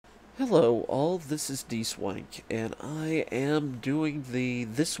Hello all, this is Dswank, and I am doing the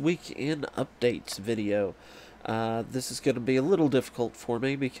This Week in Updates video. This is going to be a little difficult for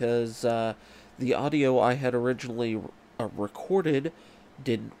me because the audio I had originally recorded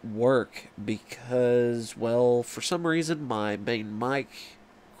didn't work because, well, for some reason my main mic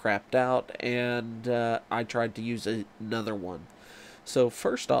crapped out and I tried to use another one. So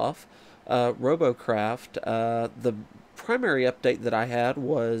first off, Robocraft, the primary update that I had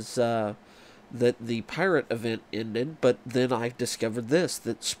was that the pirate event ended, but then I discovered this,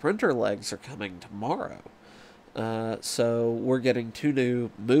 that sprinter legs are coming tomorrow. So we're getting 2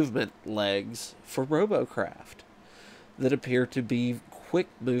 new movement legs for Robocraft that appear to be quick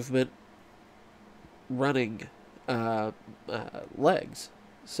movement running legs.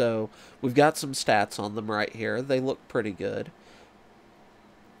 So we've got some stats on them right here. They look pretty good.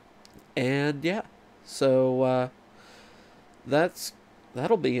 And yeah, so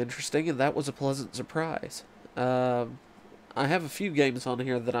that'll be interesting, and that was a pleasant surprise. I have a few games on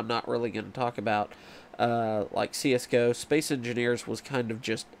here that I'm not really going to talk about, like CS:GO. Space Engineers was kind of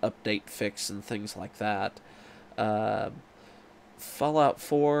just update fix and things like that. Fallout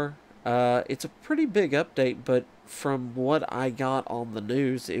 4, it's a pretty big update, but from what I got on the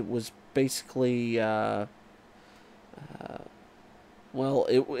news, it was basically well,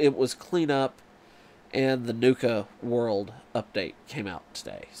 it was cleanup, and the Nuka World update came out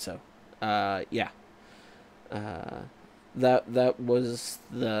today. So, yeah, that was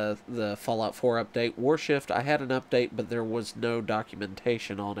the Fallout 4 update. Warshift, I had an update, but there was no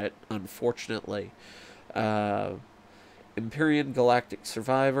documentation on it, unfortunately. Empyrean Galactic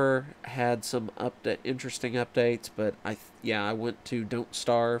Survivor had some interesting updates, but I went to Don't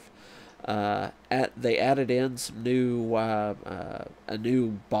Starve. They added in some new a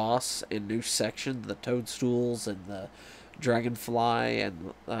new boss and new section, the toadstools and the dragonfly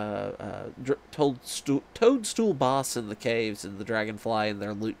and toadstool boss in the caves and the dragonfly and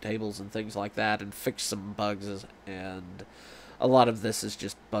their loot tables and things like that, and fixed some bugs, and a lot of this is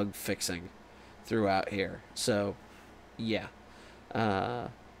just bug fixing throughout here. So yeah,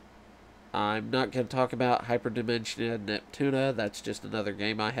 I'm not going to talk about Hyperdimension Neptuna. That's just another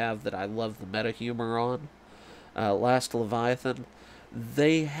game I have that I love the meta humor on. Last Leviathan,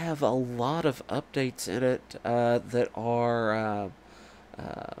 they have a lot of updates in it that are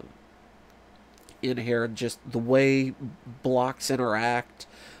in here. Just the way blocks interact,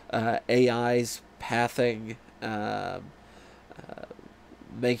 AI's pathing,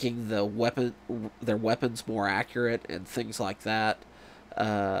 making their weapons more accurate, and things like that.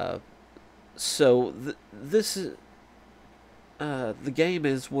 So this is the game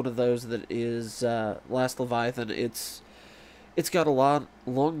is one of those that is Last Leviathan. It's got a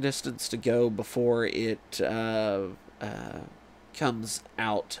long distance to go before it comes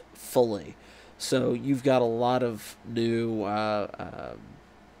out fully. So you've got a lot of new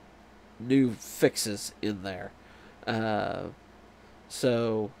fixes in there.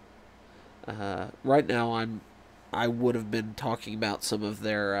 So right now I would have been talking about some of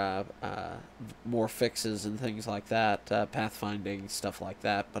their more fixes and things like that, pathfinding, stuff like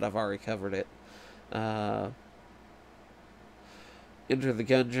that, but I've already covered it. Enter the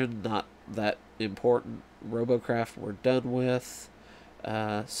Gungeon, not that important. Robocraft we're done with.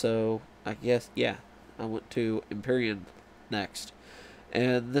 So I guess, yeah, I went to Empyrean next.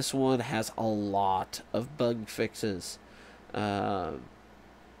 And this one has a lot of bug fixes.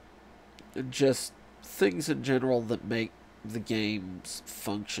 Just things in general that make the games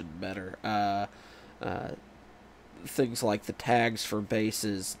function better. Things like the tags for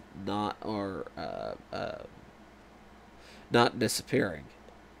bases not disappearing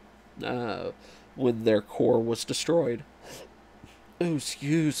when their core was destroyed. Oh,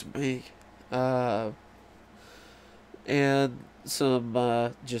 excuse me. And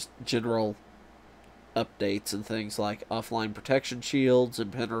some just general updates and things like offline protection shields,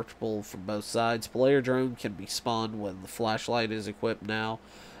 impenetrable from both sides. Player drone can be spawned when the flashlight is equipped now.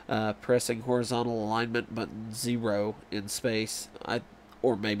 Pressing horizontal alignment button 0 in space,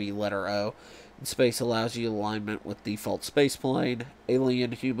 or maybe letter O, in space allows you alignment with default spaceplane.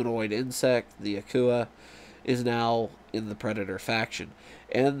 Alien humanoid insect, the Akua, is now in the Predator faction.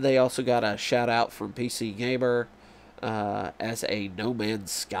 And they also got a shout out from PC Gamer as a No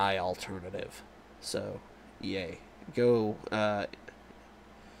Man's Sky alternative. So, yay. Go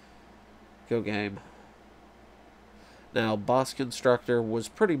game. Now, Boss Constructor was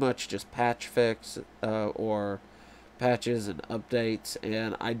pretty much just patch fix, or patches and updates,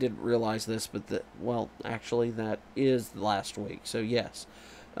 and I didn't realize this, but well, actually, that is last week, so yes.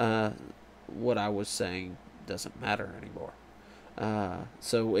 What I was saying doesn't matter anymore.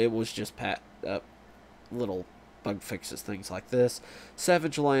 So it was just little bug fixes, things like this.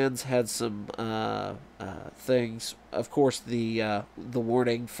 Savage Lands had some things. Of course, the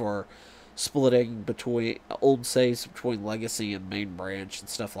warning for splitting between old saves between legacy and main branch and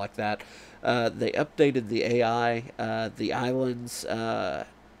stuff like that. They updated the AI. The islands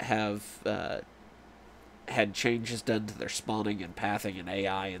have had changes done to their spawning and pathing and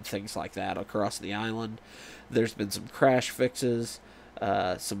AI and things like that across the island. There's been some crash fixes,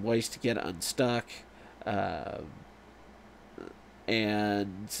 some ways to get unstuck,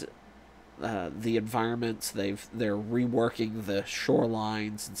 and the environments. They're reworking the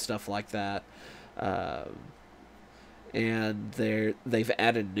shorelines and stuff like that, and they've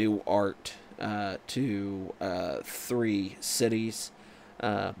added new art to 3 cities.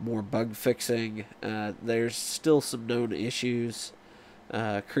 More bug fixing. There's still some known issues,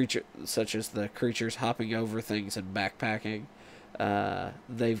 such as the creatures hopping over things and backpacking.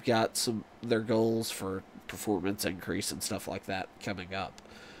 They've got their goals for performance increase and stuff like that coming up.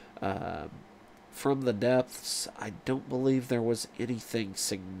 From the depths, I don't believe there was anything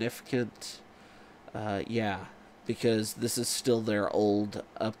significant. Yeah, because this is still their old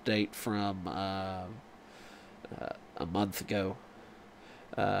update from a month ago.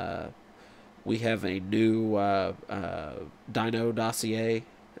 We have a new Dino dossier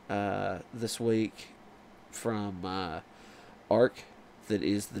this week from Ark that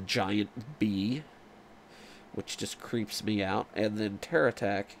is the giant bee, which just creeps me out. And then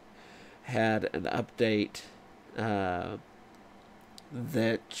TerraTech had an update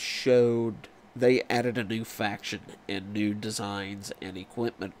that showed they added a new faction and new designs and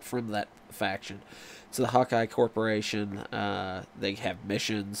equipment from that faction. So the Hawkeye Corporation, they have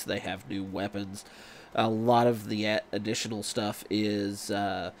missions, they have new weapons. A lot of the additional stuff is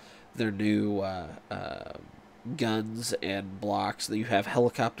their new guns and blocks. You have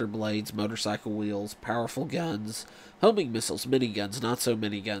helicopter blades, motorcycle wheels, powerful guns, homing missiles, miniguns, not so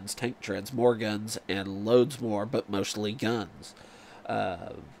many guns, tank treads, more guns, and loads more, but mostly guns.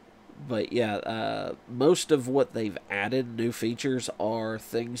 But yeah, most of what they've added, new features, are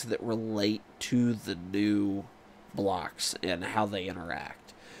things that relate to the new blocks and how they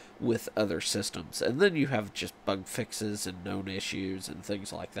interact with other systems. And then you have just bug fixes and known issues and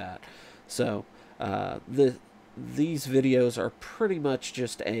things like that. So these videos are pretty much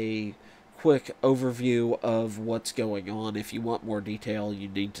just a quick overview of what's going on. If you want more detail, you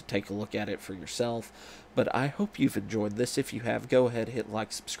need to take a look at it for yourself. But I hope you've enjoyed this. If you have, go ahead, hit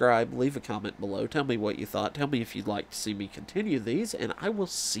like, subscribe, leave a comment below. Tell me what you thought. Tell me if you'd like to see me continue these, and I will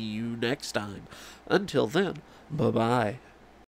see you next time. Until then, bye-bye.